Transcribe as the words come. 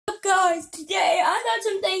guys, today I got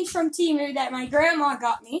some things from Temu that my grandma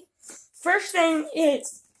got me. First thing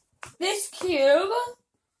is this cube.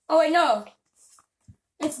 Oh wait, no.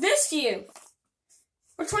 It's this cube.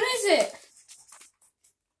 Which one is it?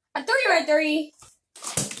 A 3x3.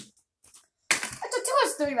 I thought it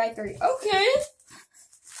was 3x3. Okay.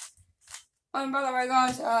 And by the way,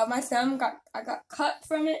 guys, my thumb I got cut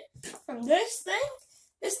from this thing.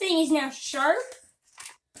 This thing is now sharp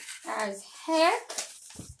as heck.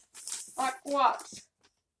 Like what?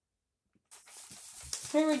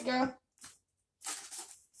 Here we go.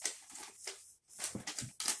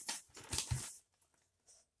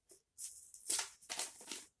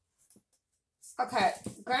 Okay,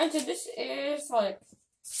 granted, this is like,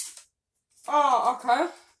 oh, okay.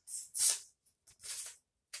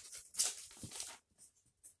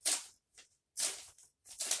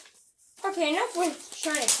 Okay, enough with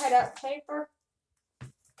trying to cut out paper.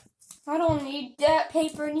 I don't need that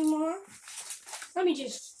paper anymore. Let me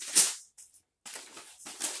just...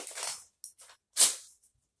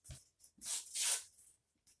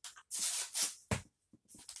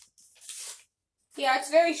 Yeah, it's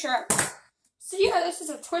very sharp. See how this is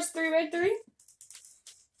a twist 3x3?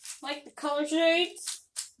 Like the color shades.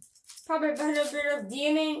 Probably a little bit of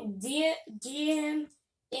DM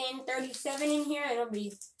in 37 in here. It'll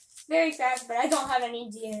be very fast, but I don't have any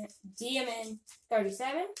DM in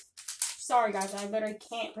 37. Sorry guys, I literally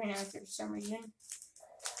can't pronounce it for some reason.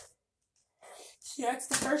 So that's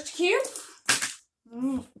the first cube.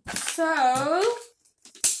 So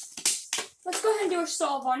let's go ahead and do a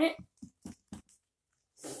solve on it.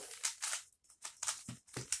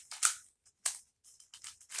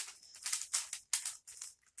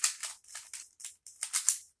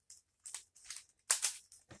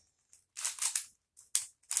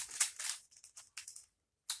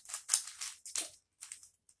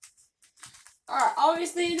 Alright,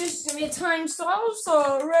 obviously this is going to be a time solve,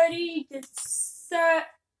 so ready, get set,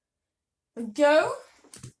 go.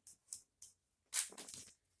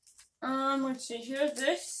 Let's see here,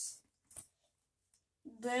 this.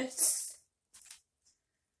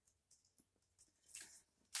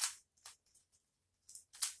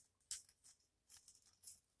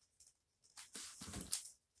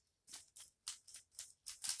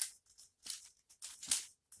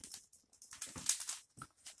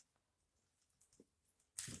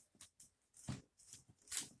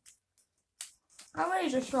 I want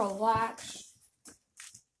to just relax,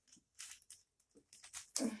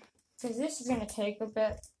 because this is going to take a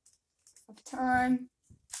bit of time.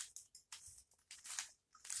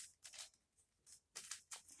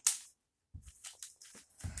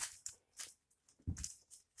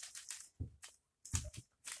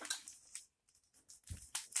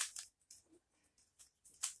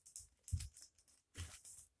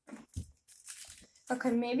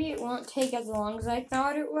 Okay, maybe it won't take as long as I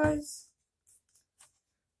thought it was.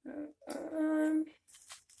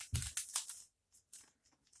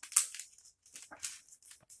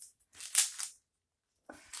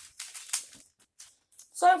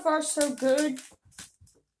 So far, so good.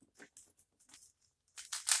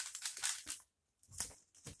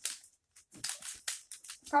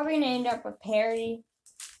 Probably gonna end up with parody,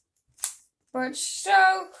 but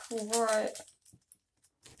so what?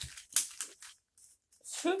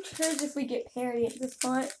 Who cares if we get parody at this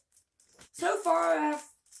point? So far,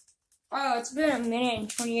 oh, it's been a minute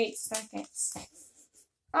and 28 seconds.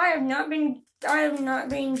 I have not been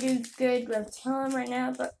doing good with time right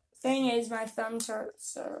now, but thing is, my thumbs hurt,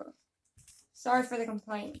 so sorry for the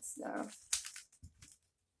complaints, though.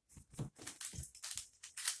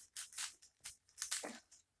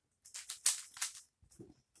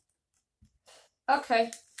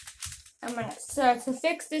 Okay, so to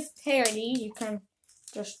fix this parody, you can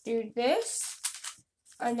just do this,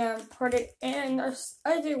 and then put it in this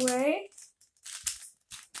other way,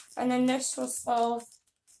 and then this will solve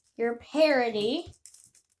your parody.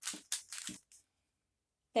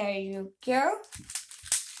 There you go.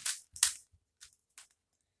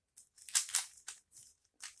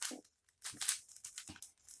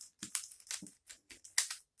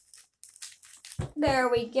 There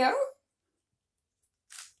we go.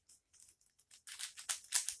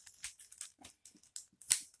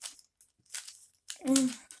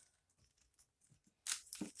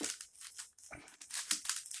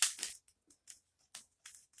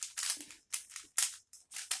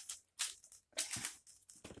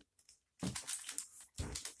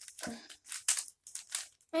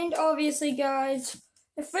 And obviously, guys,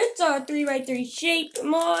 if it's a 3x3 shaped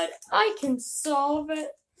mod, I can solve it.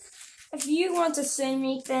 If you want to send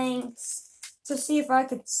me things to see if I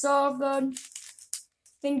could solve them,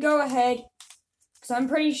 then go ahead, because So I'm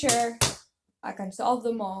pretty sure I can solve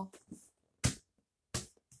them all.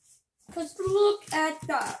 Because look at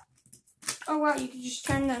that. Oh wow, you can just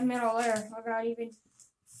turn that middle there without even...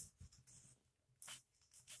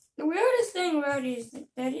 The weirdest thing about it is that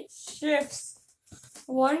it shifts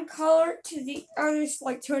one color to the other,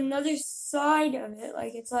 like to another side of it.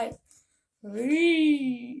 Like it's like... That's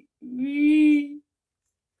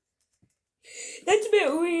a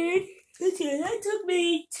bit weird. Okay, that took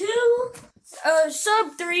me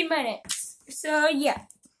sub 3 minutes. So yeah,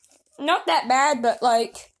 not that bad, but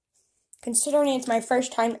like, considering it's my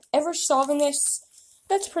first time ever solving this,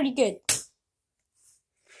 that's pretty good.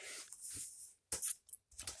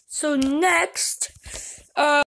 So next,